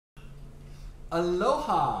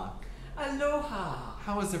Aloha! Aloha!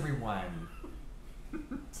 How is everyone?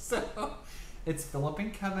 So, it's Phillip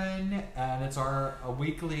and Kevin, and it's our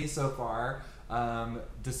weekly so far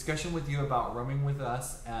discussion with you about roaming with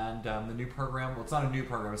us and the new program. Well, it's not a new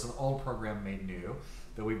program, it's an old program made new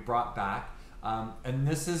that we brought back. And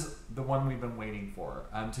this is the one we've been waiting for.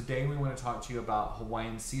 Today we want to talk to you about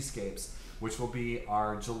Hawaiian Seascapes, which will be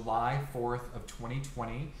our July 4th of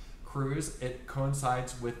 2020 cruise. It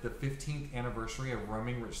coincides with the 15th anniversary of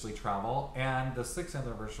Roaming Richly Travel and the 6th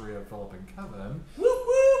anniversary of Phillip and Kevin. Whoop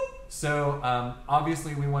whoop! So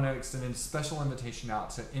obviously we want to extend a special invitation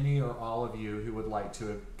out to any or all of you who would like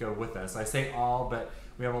to go with us. I say all, but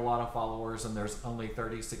we have a lot of followers and there's only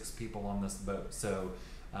 36 people on this boat. So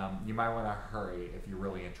you might want to hurry if you're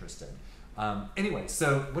really interested. Anyway,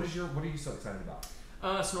 so what are you so excited about?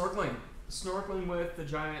 Snorkeling with the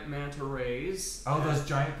giant manta rays. Oh, those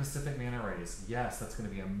giant Pacific manta rays. Yes, that's going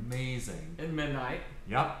to be amazing. At midnight.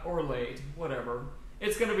 Yep. Or late, whatever.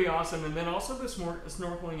 It's going to be awesome. And then also the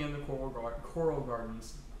snorkeling in the coral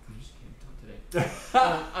gardens. I just can't talk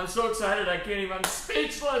today. I'm so excited I can't even. I'm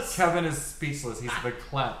speechless. Kevin is speechless. He's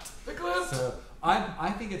verklempt. Verklempt. So I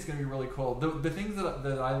think it's going to be really cool. The things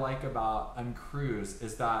that I like about Uncruise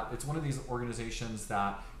is that it's one of these organizations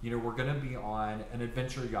that, you know, we're going to be on an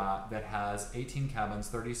adventure yacht that has 18 cabins,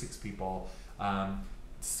 36 people,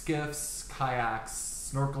 skiffs,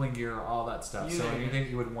 kayaks, snorkeling gear, all that stuff. So anything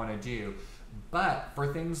you would want to do. But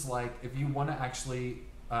for things like if you want to actually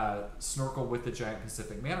snorkel with the giant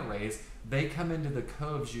Pacific manta rays, they come into the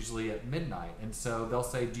coves usually at midnight. And so they'll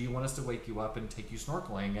say, do you want us to wake you up and take you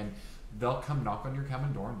snorkeling? And they'll come knock on your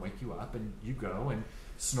cabin door and wake you up, and you go and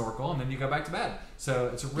snorkel, and then you go back to bed. So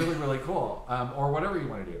it's really, really cool, or whatever you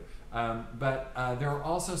want to do. But there are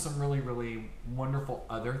also some really, really wonderful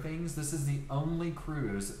other things. This is the only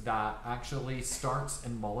cruise that actually starts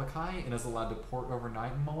in Molokai and is allowed to port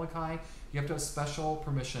overnight in Molokai. You have to have special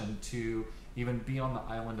permission to even be on the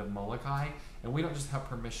island of Molokai. And we don't just have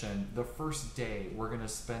permission. The first day we're going to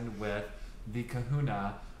spend with the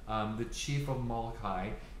kahuna, the chief of Molokai,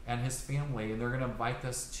 and his family, and they're going to invite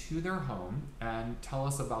us to their home and tell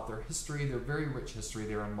us about their history, their very rich history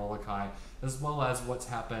there in Molokai, as well as what's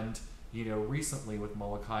happened, you know, recently with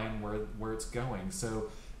Molokai and where it's going. So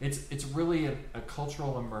it's really a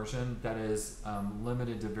cultural immersion that is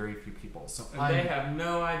limited to very few people. So they have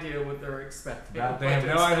no idea what they're expecting. They have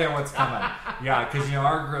no idea what's coming. Yeah, because you know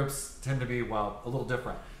our groups tend to be a little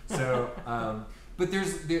different. So. But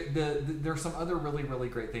there's some other really, really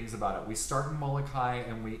great things about it. We start in Molokai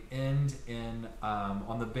and we end in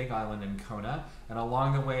on the Big Island in Kona. And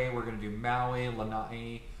along the way, we're going to do Maui,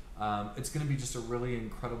 Lanai. It's going to be just a really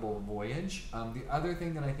incredible voyage. The other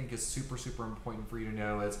thing that I think is super, super important for you to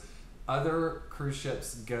know is other cruise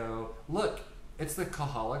ships go, look, it's the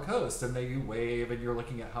Kahala Coast. And you wave and you're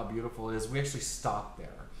looking at how beautiful it is. We actually stop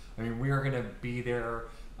there. I mean, we are going to be there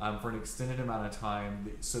for an extended amount of time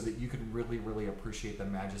so that you can really, really appreciate the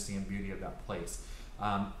majesty and beauty of that place.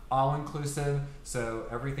 All inclusive, so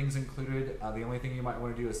everything's included. The only thing you might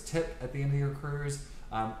want to do is tip at the end of your cruise.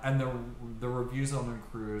 And the reviews on the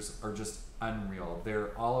cruise are just unreal.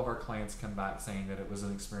 All of our clients come back saying that it was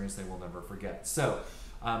an experience they will never forget. So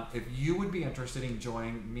if you would be interested in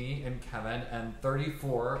joining me and Kevin and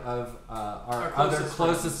 34 of our other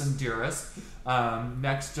closest and dearest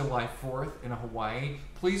next July 4th in Hawaii,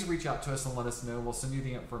 please reach out to us and let us know. We'll send you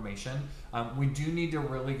the information. We do need to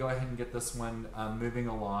really go ahead and get this one moving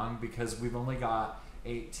along because we've only got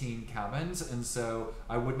 18 cabins, and so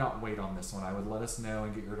I would not wait on this one. I would let us know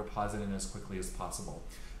and get your deposit in as quickly as possible.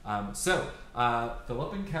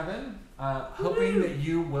 Phillip and Kevin, hoping that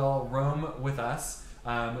you will roam with us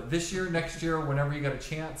this year, next year, whenever you get a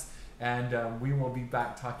chance, and we will be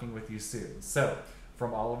back talking with you soon. So,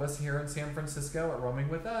 from all of us here in San Francisco at Roaming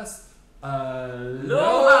with Us,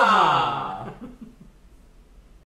 aloha!